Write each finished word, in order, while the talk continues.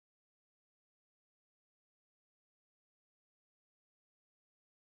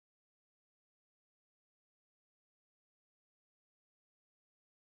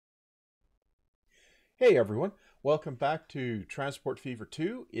Hey everyone, welcome back to Transport Fever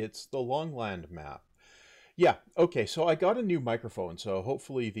 2. It's the Longland map. Yeah, okay, so I got a new microphone, so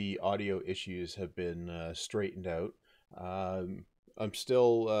hopefully the audio issues have been straightened out. I'm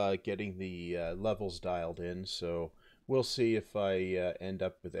still getting the levels dialed in, so we'll see if I end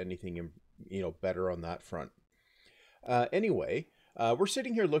up with anything better on that front. Anyway, we're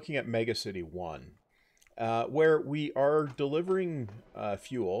sitting here looking at Mega City 1, where we are delivering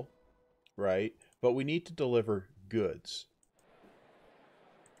fuel, right? But we need to deliver goods.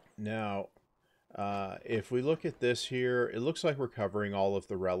 Now, if we look at this here, it looks like we're covering all of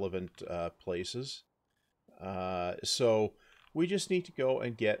the relevant places. So we just need to go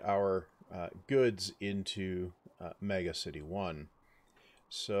and get our goods into Mega City 1.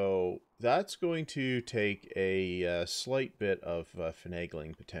 So that's going to take a slight bit of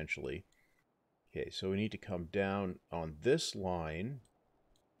finagling potentially. Okay, so we need to come down on this line,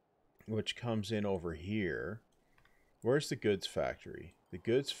 which comes in over here. Where's the goods factory? The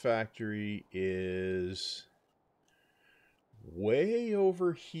goods factory is way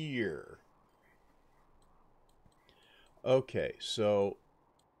over here. Okay, so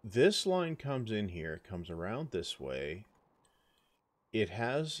this line comes in here, comes around this way. It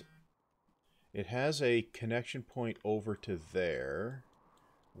has a connection point over to there,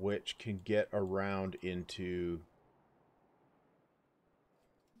 which can get around into...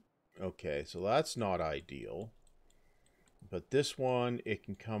 Okay, so that's not ideal. But this one, it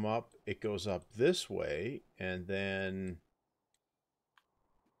can come up, it goes up this way, and then...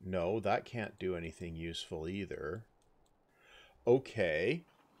 No, that can't do anything useful either. Okay.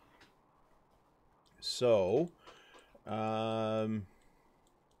 So, well,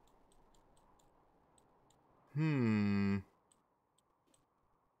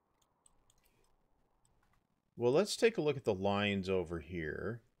 let's take a look at the lines over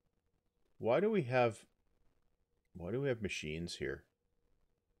here. Why do we have machines here?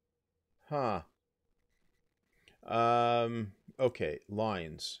 Huh. Okay,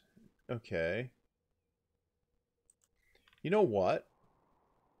 lines. Okay. You know what?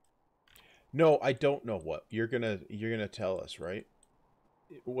 No, I don't know what. You're gonna tell us, right?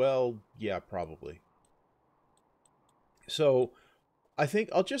 Well, yeah, probably. So, I think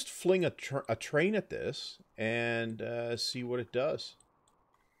I'll just fling a train at this and see what it does.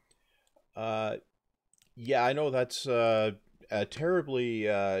 Yeah, I know that's terribly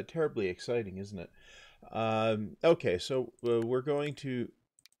exciting, isn't it? Okay, so we're going to...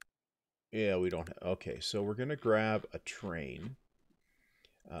 Yeah, we don't... Okay, so we're going to grab a train.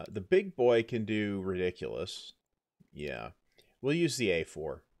 The big boy can do ridiculous. Yeah. We'll use the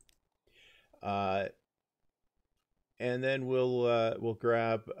A4. And then we'll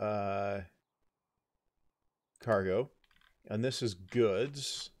grab cargo. And this is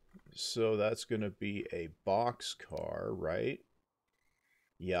goods. So that's going to be a box car, right?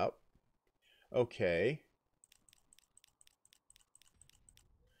 Yep. Okay.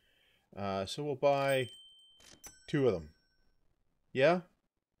 So we'll buy 2 of them. Yeah?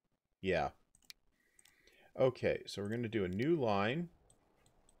 Yeah. Okay, so we're going to do a new line,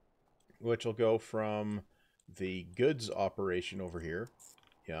 which will go from the goods operation over here.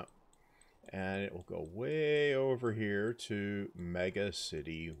 Yeah. And it will go way over here to Mega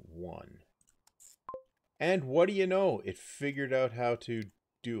City 1. And what do you know? It figured out how to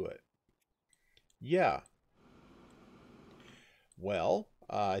do it. Yeah. Well,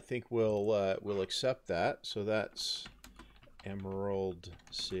 I think we'll accept that. So that's Emerald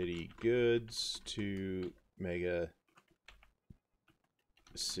City Goods to Mega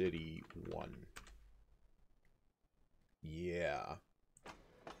City 1. Yeah.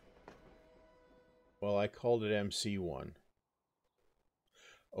 Well, I called it MC1.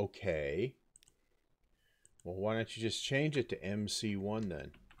 Okay. Well, why don't you just change it to MC1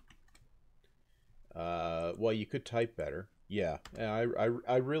 then? Well, you could type better. Yeah,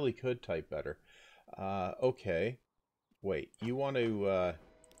 I really could type better. Okay. Wait, you want to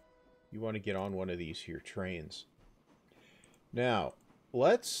get on one of these here trains. Now,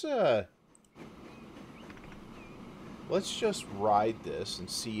 let's just ride this and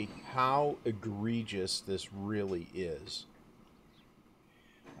see how egregious this really is.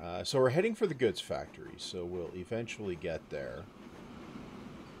 So we're heading for the goods factory, so we'll eventually get there.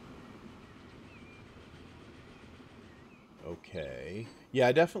 Okay. Yeah,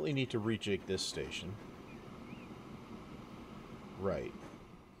 I definitely need to rejig this station. Right.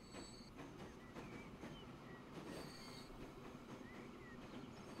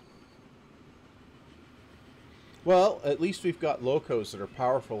 Well, at least we've got locos that are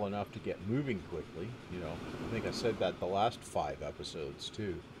powerful enough to get moving quickly. You know, I think I said that the last 5 episodes,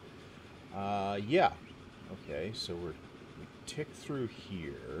 too. Yeah. Okay, so we tick through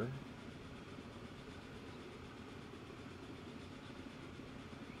here.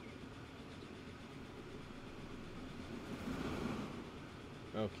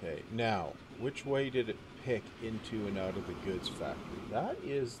 Okay, now, which way did it pick into and out of the goods factory? That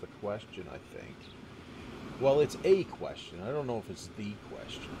is the question, I think. Well, it's a question. I don't know if it's the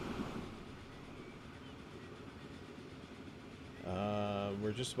question.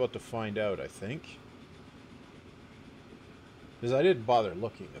 We're just about to find out, I think. Because I didn't bother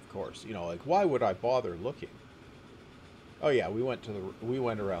looking, of course. You know, like, why would I bother looking? Oh yeah, we went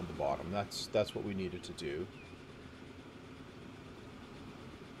around the bottom. That's what we needed to do.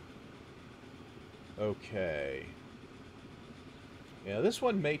 Okay. Yeah, this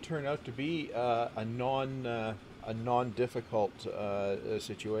one may turn out to be a non-difficult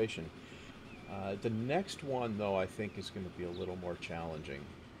situation. The next one, though, I think is going to be a little more challenging.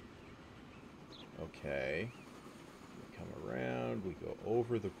 Okay. We come around. We go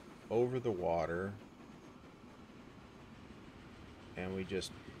over the water, and we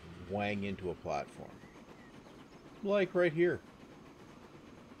just wang into a platform, like right here.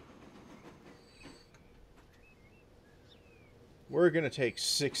 We're going to take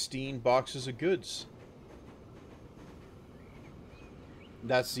 16 boxes of goods.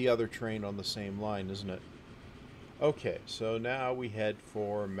 That's the other train on the same line, isn't it? Okay, so now we head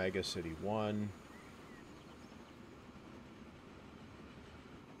for Mega City 1.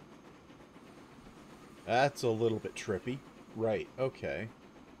 That's a little bit trippy. Right, okay.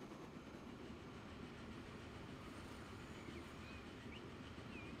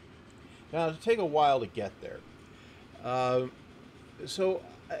 Now, it'll take a while to get there.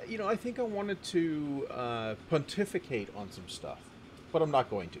 You know, I think I wanted to pontificate on some stuff, but I'm not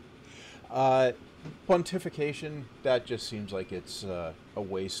going to. Pontification, that just seems like it's a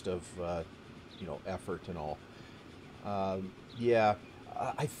waste of, you know, effort and all. Yeah,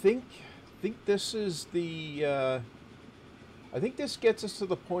 I think this is the... I think this gets us to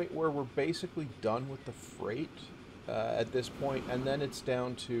the point where we're basically done with the freight at this point, and then it's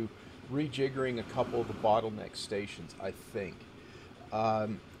down to rejiggering a couple of the bottleneck stations, I think. I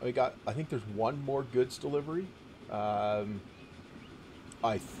think there's one more goods delivery, I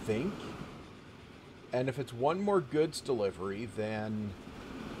think. And if it's one more goods delivery, then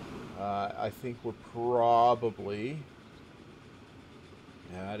I think we're probably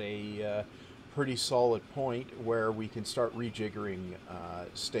at a pretty solid point where we can start rejiggering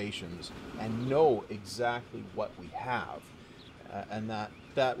stations and know exactly what we have. And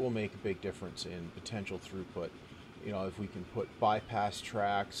that will make a big difference in potential throughput. You know, if we can put bypass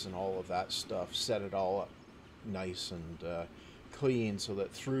tracks and all of that stuff, set it all up nice and clean so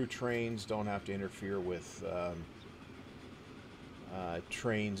that through trains don't have to interfere with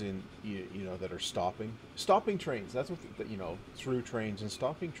trains you know, that are stopping trains. That's what you know, through trains and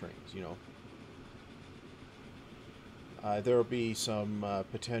stopping trains, you know. There will be some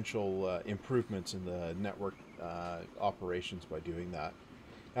potential improvements in the network operations by doing that.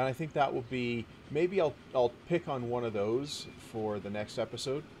 And I think that will be, maybe I'll pick on one of those for the next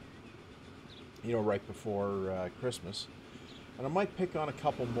episode, you know, right before Christmas. And I might pick on a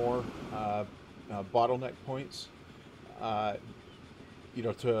couple more bottleneck points, you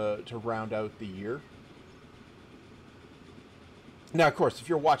know, to round out the year. Now, of course, if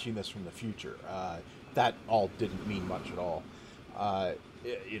you're watching this from the future, that all didn't mean much at all.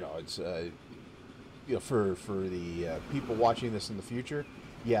 You know, it's you know, for the people watching this in the future,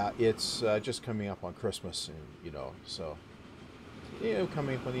 yeah, it's just coming up on Christmas, and you know, so you know,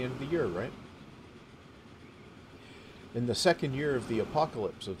 coming up on the end of the year, right? In the second year of the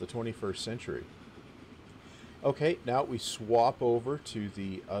apocalypse of the 21st century. Okay, now we swap over to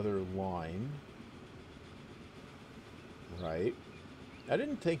the other line. Right. I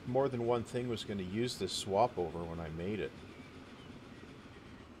didn't think more than one thing was going to use this swap over when I made it.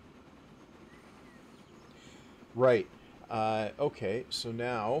 Right. Okay, so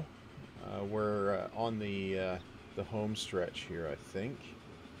now we're on the home stretch here, I think.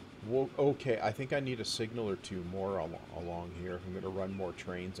 Well, okay, I think I need a signal or two more along here. I'm going to run more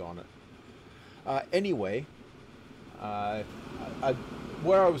trains on it. Anyway,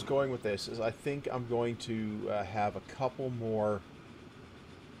 where I was going with this is I think I'm going to have a couple more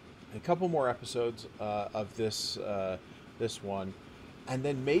episodes of this this one, and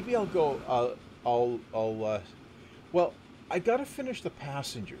then maybe I'll go. Well, I got to finish the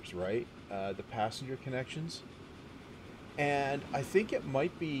passengers, right? The passenger connections. And I think it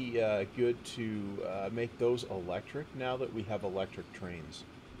might be good to make those electric now that we have electric trains.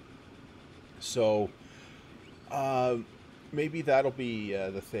 So, maybe that'll be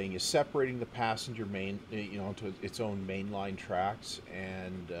the thing, is separating the passenger main, you know, to its own mainline tracks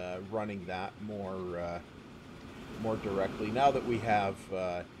and running that more directly. Now that we have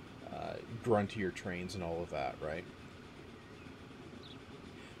gruntier trains and all of that, right?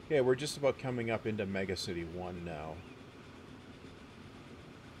 Yeah, we're just about coming up into Mega City 1 now.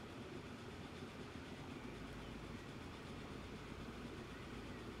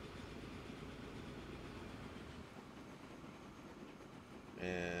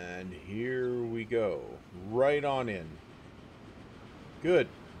 And here we go. Right on in. Good.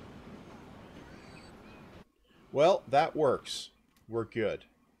 Well, that works. We're good.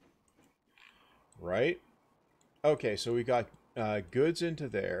 Right? Okay, so we got goods into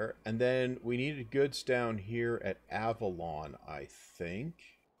there, and then we needed goods down here at Avalon, I think.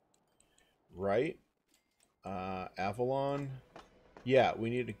 Right? Avalon? Yeah, we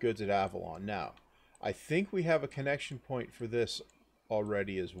needed goods at Avalon. Now, I think we have a connection point for this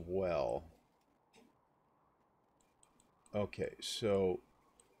already as well. Okay, so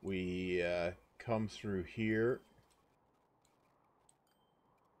we come through here.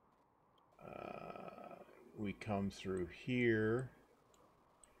 We come through here.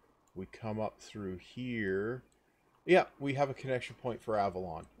 We come up through here. Yeah, we have a connection point for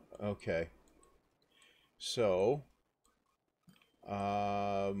Avalon. Okay. So,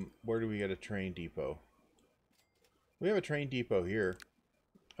 where do we get a train depot? We have a train depot here.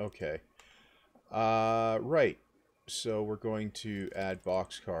 Okay. Right. So we're going to add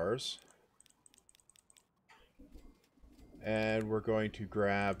boxcars. And we're going to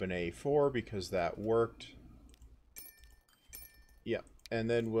grab an A4 because that worked. Yeah. And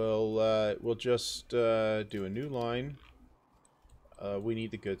then we'll just do a new line. We need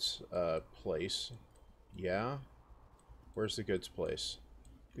the goods place. Yeah. Where's the goods place?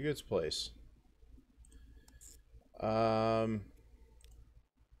 The goods place.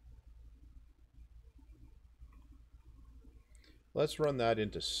 Let's run that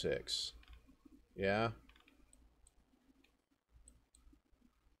into 6. Yeah.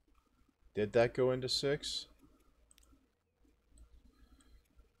 Did that go into 6?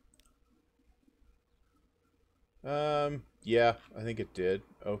 Yeah, I think it did.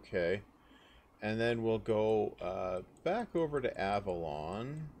 Okay. And then we'll go back over to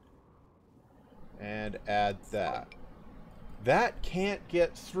Avalon and add that. That can't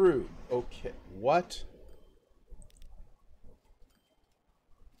get through. Okay, what?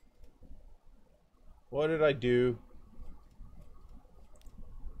 What did I do?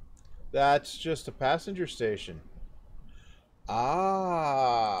 That's just a passenger station.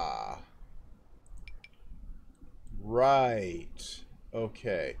 Ah. Right.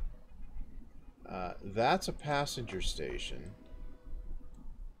 Okay. That's a passenger station.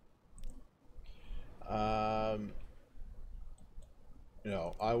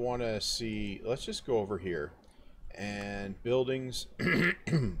 No, I want to see... Let's just go over here. And buildings...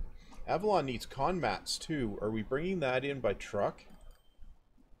 Avalon needs con mats, too. Are we bringing that in by truck?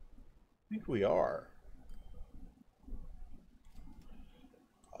 I think we are.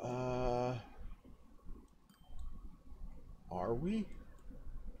 Are we?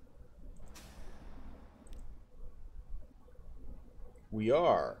 We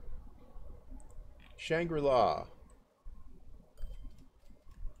are. Shangri-La.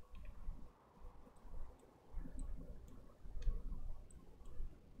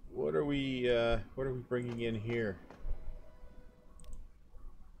 What are we bringing in here?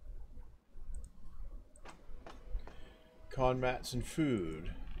 Con mats and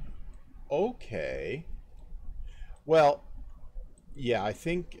food. Okay. Well, yeah, I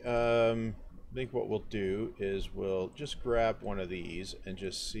think what we'll do is we'll just grab one of these and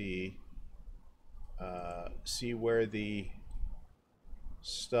just see where the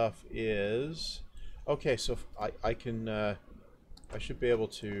stuff is. Okay, so I can I should be able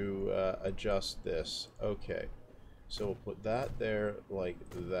to adjust this. Okay, so we'll put that there like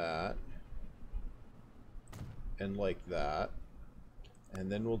that and like that,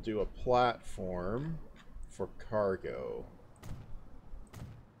 and then we'll do a platform for cargo.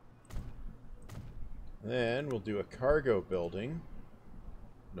 Then we'll do a cargo building.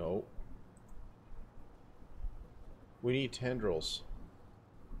 No. We need tendrils.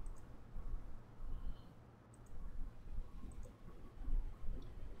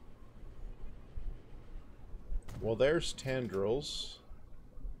 Well, there's tendrils.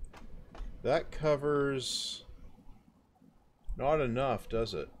 That covers... Not enough,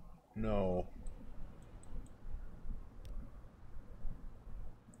 does it? No.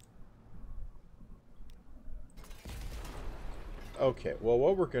 Okay, well,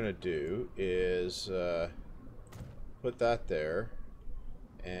 what we're going to do is... put that there.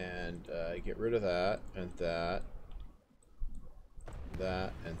 And get rid of that, and that.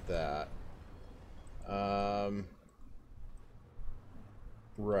 That, and that.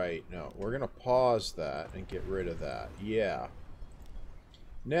 Right, no. We're going to pause that and get rid of that. Yeah.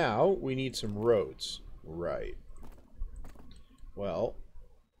 Now, we need some roads. Right. Well,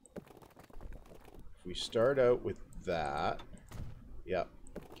 if we start out with that. Yep.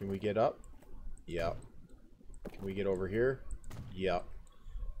 Can we get up? Yep. Can we get over here? Yep.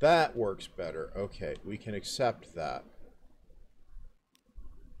 That works better. Okay, we can accept that.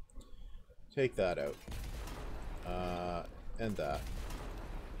 Take that out. And that.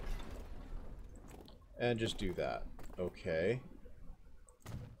 And just do that. Okay.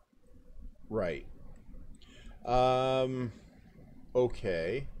 Right.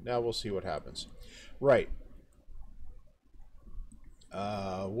 Okay. Now we'll see what happens. Right.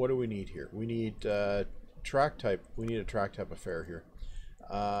 What do we need here? We need track type. We need a track type affair here.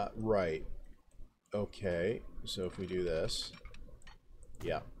 Right. Okay. So if we do this.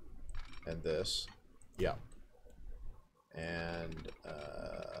 Yeah. And this. Yeah. And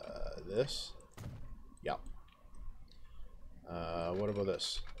this. Yeah. What about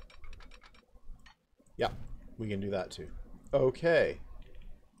this? Yeah, we can do that too. Okay.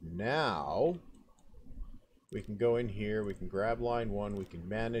 Now, we can go in here, we can grab line 1, we can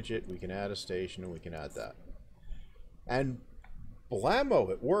manage it, we can add a station, and we can add that. And blammo,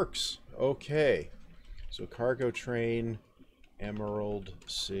 it works. Okay. So cargo train, Emerald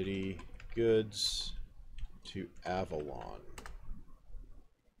City goods to Avalon.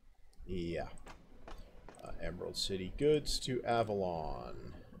 Yeah. Emerald City goods to Avalon.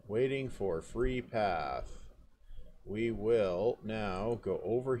 Waiting for free path. We will now go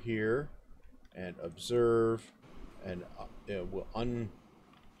over here and observe, and we'll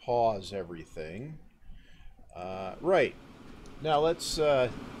unpause everything. Right. Now let's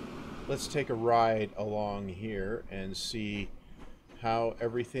take a ride along here and see how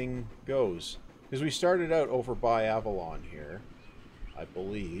everything goes. Because we started out over by Avalon here, I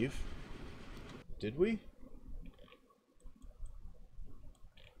believe. Did we?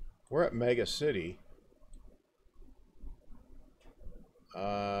 We're at Mega City.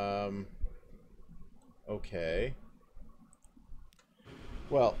 Okay.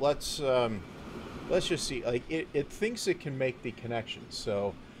 Well, let's just see. Like it thinks it can make the connection,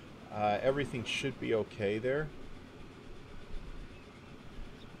 so everything should be okay there.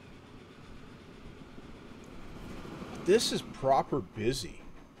 This is proper busy.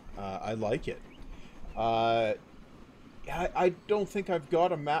 I like it. I don't think I've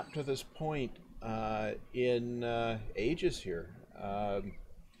got a map to this point in ages here.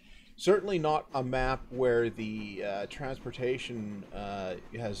 Certainly not a map where the transportation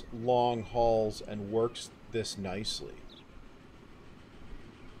has long hauls and works this nicely.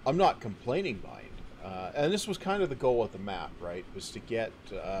 I'm not complaining, mind. And this was kind of the goal of the map, right? Was to get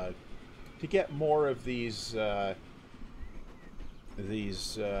more of these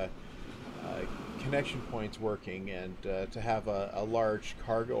connection points working, and to have a large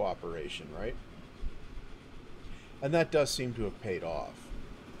cargo operation, right? And that does seem to have paid off.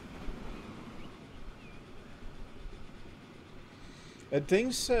 And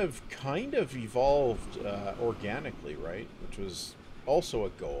things have kind of evolved organically, right? Which was also a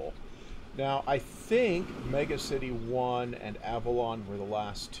goal. Now, I think Mega City 1 and Avalon were the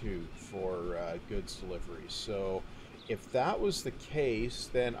last two for goods delivery. So if that was the case,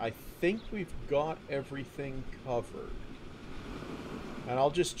 then I think we've got everything covered. And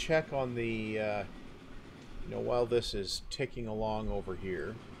I'll just check on the, while this is ticking along over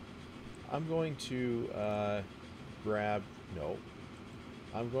here. I'm going to grab, no.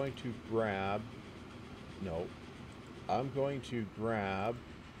 I'm going to grab, no. I'm going to grab,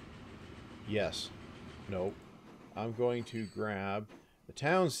 yes, no. I'm going to grab the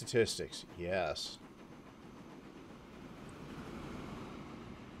town statistics, yes.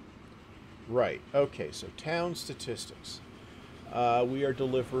 Right, okay, so town statistics. We are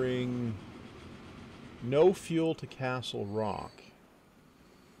delivering no fuel to Castle Rock.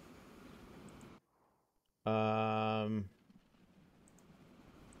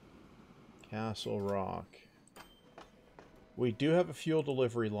 Castle Rock. We do have a fuel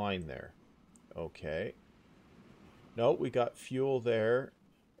delivery line there. Okay. No, we got fuel there.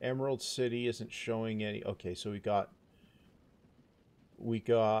 Emerald City isn't showing any. Okay, so we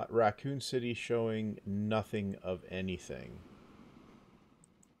got Raccoon City showing nothing of anything.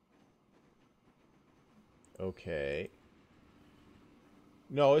 Okay.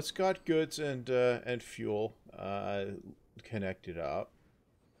 No, it's got goods and fuel connected up.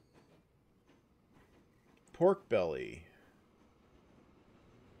 pork belly.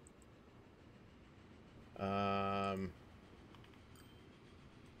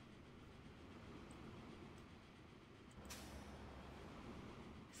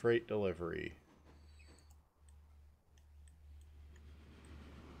 Freight delivery.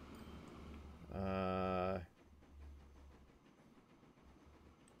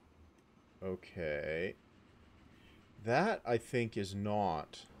 Okay. That, I think, is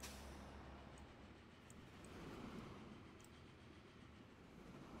not.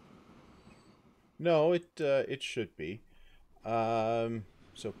 No, it should be. So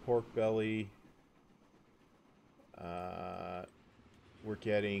pork belly. We're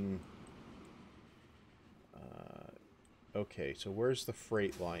getting. Okay, so where's the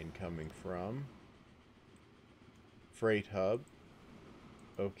freight line coming from? Freight hub.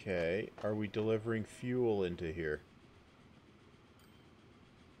 Okay, are we delivering fuel into here?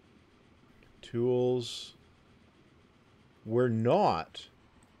 Tools. We're not.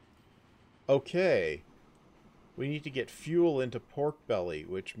 Okay. We need to get fuel into pork belly,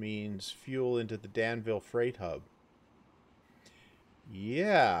 which means fuel into the Danville freight hub.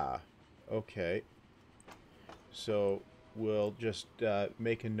 Yeah. Okay. So we'll just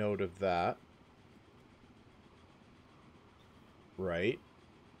make a note of that. Right.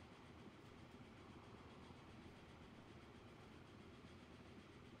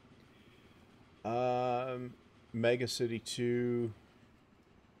 Mega City 2.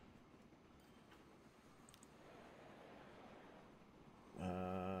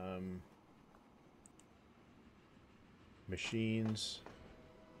 Machines.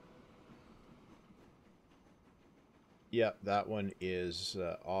 Yep, that one is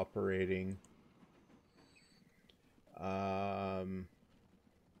operating. I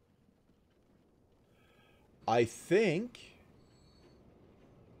think...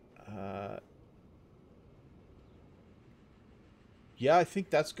 yeah, I think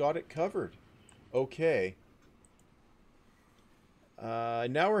that's got it covered. Okay.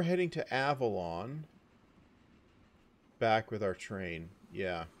 Now we're heading to Avalon. Back with our train.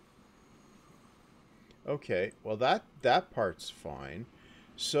 Yeah. Okay. Well, that part's fine.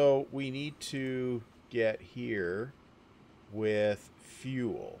 So we need to get here with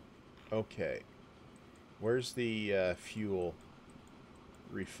fuel. Okay. Where's the fuel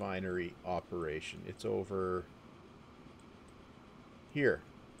refinery operation? It's over here.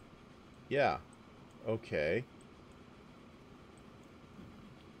 Yeah. Okay.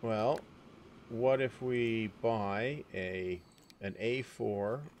 Well, what if we buy an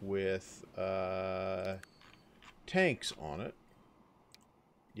A4 with tanks on it?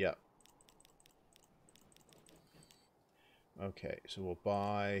 Yep. Okay, so we'll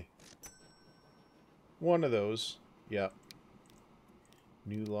buy one of those. Yep.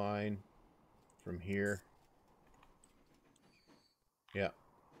 New line from here. Yep.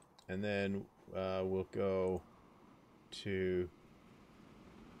 And then we'll go to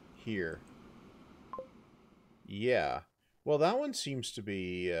here. Yeah. Well, that one seems to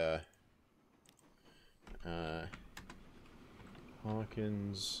be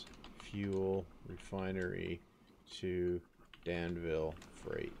Hawkins Fuel Refinery to Danville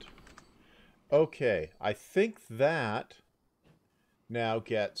Freight. Okay, I think that now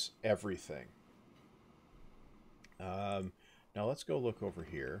gets everything. Now let's go look over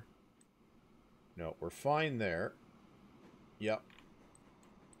here. No, we're fine there. Yep.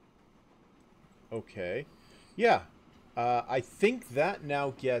 Okay. Yeah. I think that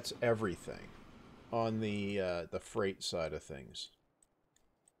now gets everything on the freight side of things.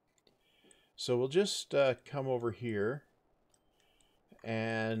 So we'll just come over here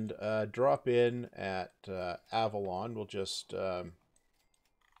and drop in at Avalon. We'll just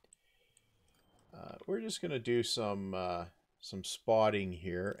we're just going to do some spotting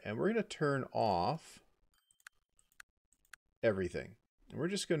here, and we're going to turn off everything. And we're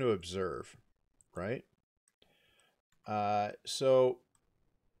just going to observe, right? So,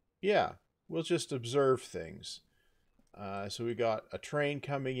 yeah, we'll just observe things. So we got a train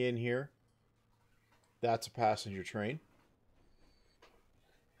coming in here. That's a passenger train.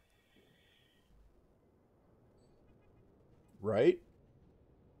 Right?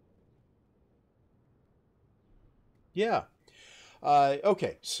 Yeah.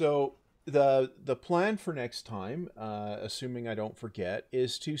 Okay, so the plan for next time, assuming I don't forget,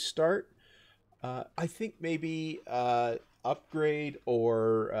 is to start, I think maybe upgrade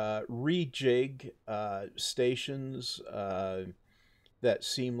or rejig stations that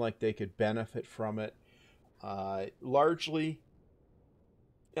seem like they could benefit from it. Largely,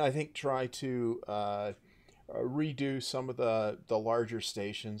 I think try to redo some of the larger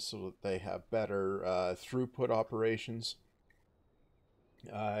stations so that they have better throughput operations.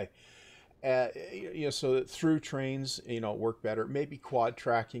 Uh, so that through trains, work better. Maybe quad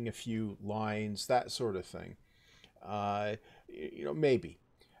tracking a few lines, that sort of thing. Uh, maybe.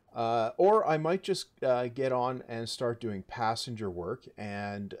 Or I might just get on and start doing passenger work,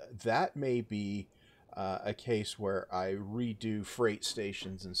 and that may be a case where I redo freight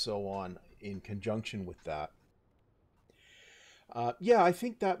stations and so on in conjunction with that. Yeah, I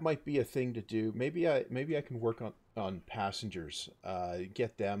think that might be a thing to do. Maybe I can work on passengers,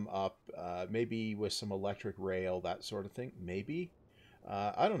 get them up, maybe with some electric rail, that sort of thing. Maybe,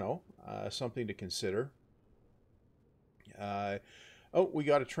 I don't know, something to consider. Uh, oh, we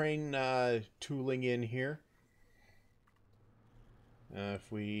got a train tooling in here.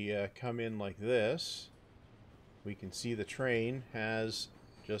 If we come in like this, we can see the train has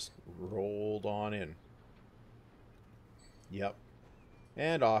just rolled on in. Yep.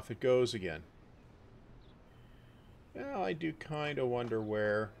 And off it goes again. Now, I do kind of wonder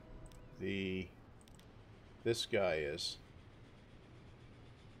where this guy is.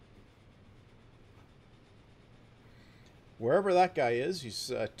 Wherever that guy is,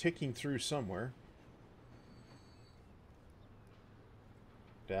 he's ticking through somewhere.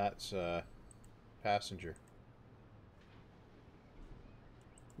 That's passenger.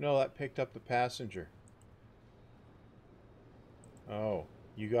 No, that picked up the passenger. Oh,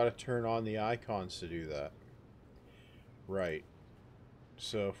 you got to turn on the icons to do that. Right.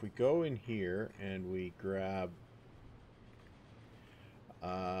 So if we go in here and we grab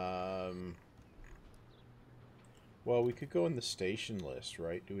well, we could go in the station list,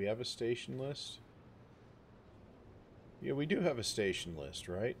 right? Do we have a station list? Yeah, we do have a station list,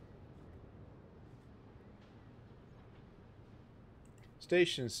 right?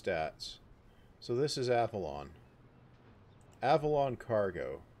 Station stats. So this is Avalon. Avalon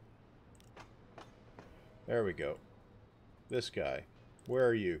Cargo. There we go. This guy. Where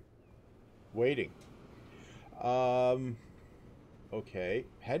are you? Waiting. Okay.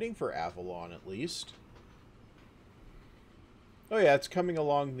 Heading for Avalon at least. Oh yeah, it's coming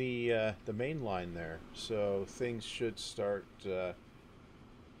along the main line there. So things should start oh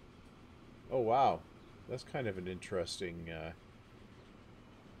wow. That's kind of an interesting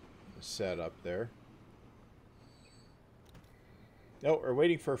setup there. Oh, we're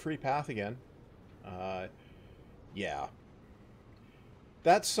waiting for a free path again. Yeah.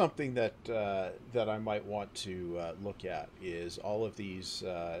 That's something that that I might want to look at, is all of these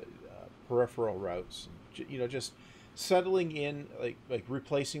peripheral routes. Just settling in, like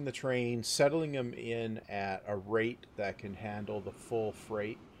replacing the train, settling them in at a rate that can handle the full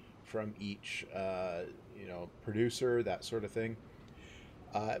freight from each producer, that sort of thing.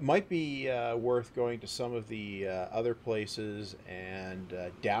 It might be worth going to some of the other places and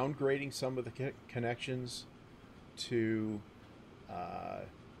downgrading some of the connections to uh,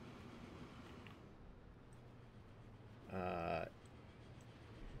 uh,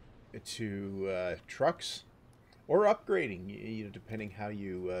 trucks, or upgrading, depending how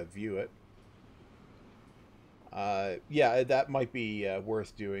you view it. Yeah, that might be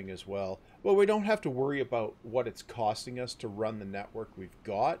worth doing as well. Well, we don't have to worry about what it's costing us to run the network we've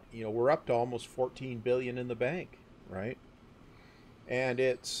got. We're up to almost 14 billion in the bank, right? And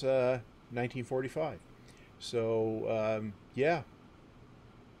it's 1945. So, yeah.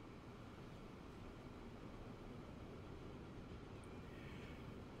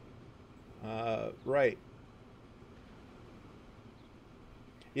 Right.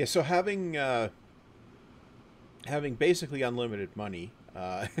 Yeah, so having basically unlimited money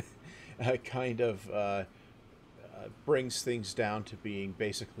kind of brings things down to being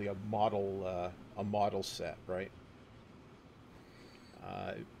basically a model set, right?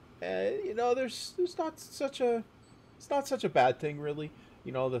 Uh, there's not such a it's not such a bad thing, really.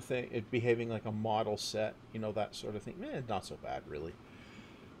 The thing, it behaving like a model set, that sort of thing. Not so bad, really.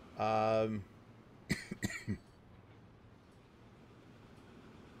 Um,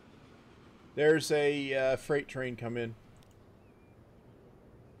 there's a freight train come in.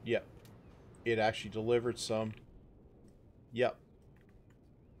 Yep, it actually delivered some. Yep.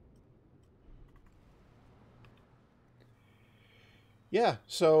 Yeah,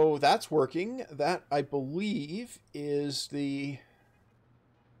 so that's working. That, I believe, is the...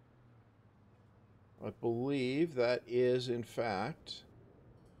 I believe that is, in fact,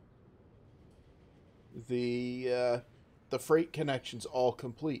 the freight connection's all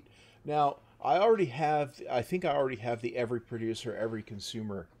complete. Now, I think I already have the every producer, every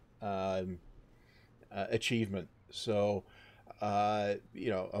consumer um, achievement. So You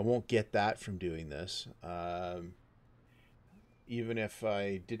know, I won't get that from doing this. Even if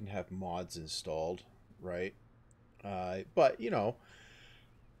I didn't have mods installed, right? But, you know,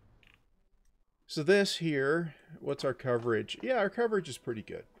 so this here, what's our coverage? Yeah, our coverage is pretty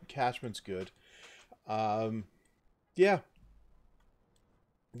good. Catchment's good. Um, yeah.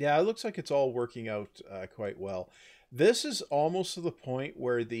 Yeah, it looks like it's all working out quite well. This is almost to the point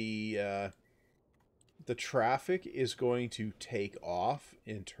where the traffic is going to take off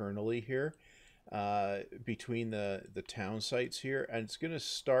internally here between the town sites here, and it's going to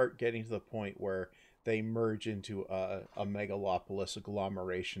start getting to the point where they merge into a megalopolis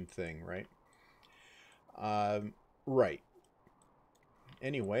agglomeration thing, right? Right.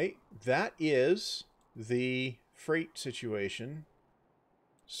 Anyway, that is the freight situation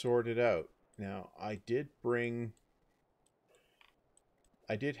sorted out. Now, I did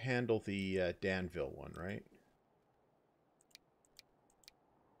handle the Danville one, right?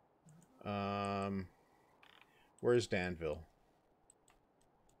 Where's Danville?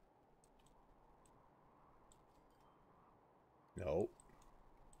 No.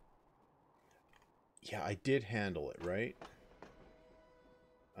 Yeah, I did handle it, right?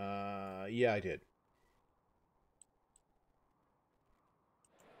 Yeah, I did.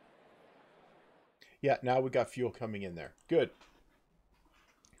 Yeah, now we got fuel coming in there. Good.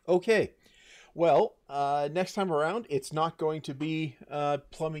 Okay. Well, next time around, it's not going to be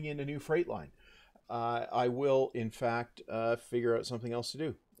plumbing in a new freight line. I will, in fact, figure out something else to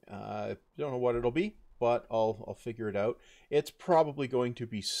do. Don't know what it'll be, but I'll figure it out. It's probably going to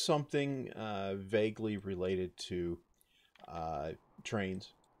be something vaguely related to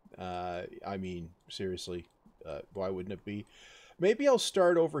trains. I mean, seriously, why wouldn't it be? Maybe I'll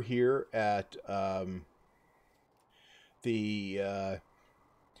start over here at the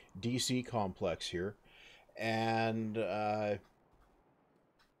DC complex here, and yeah,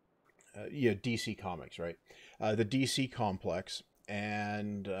 DC Comics, right? The DC complex,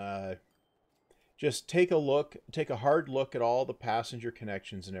 and just take a look, take a hard look at all the passenger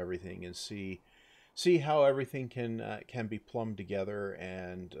connections and everything, and see how everything can be plumbed together,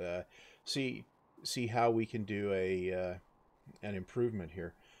 and see see how we can do a an improvement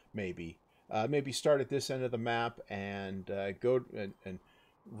here, maybe. Maybe start at this end of the map and go and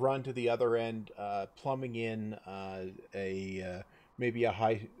run to the other end, plumbing in maybe a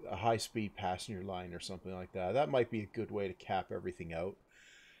high speed passenger line or something like that. That might be a good way to cap everything out.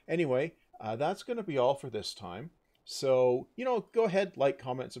 Anyway, that's going to be all for this time. So, you know, go ahead, like,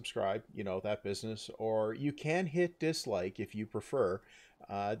 comment, subscribe, you know, that business. Or you can hit dislike if you prefer.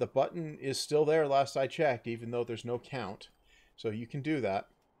 The button is still there last I checked, even though there's no count. So you can do that.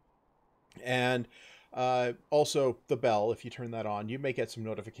 And also the bell, if you turn that on, you may get some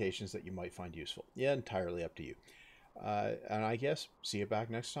notifications that you might find useful. Yeah, entirely up to you. And I guess see you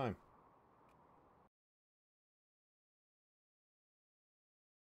back next time.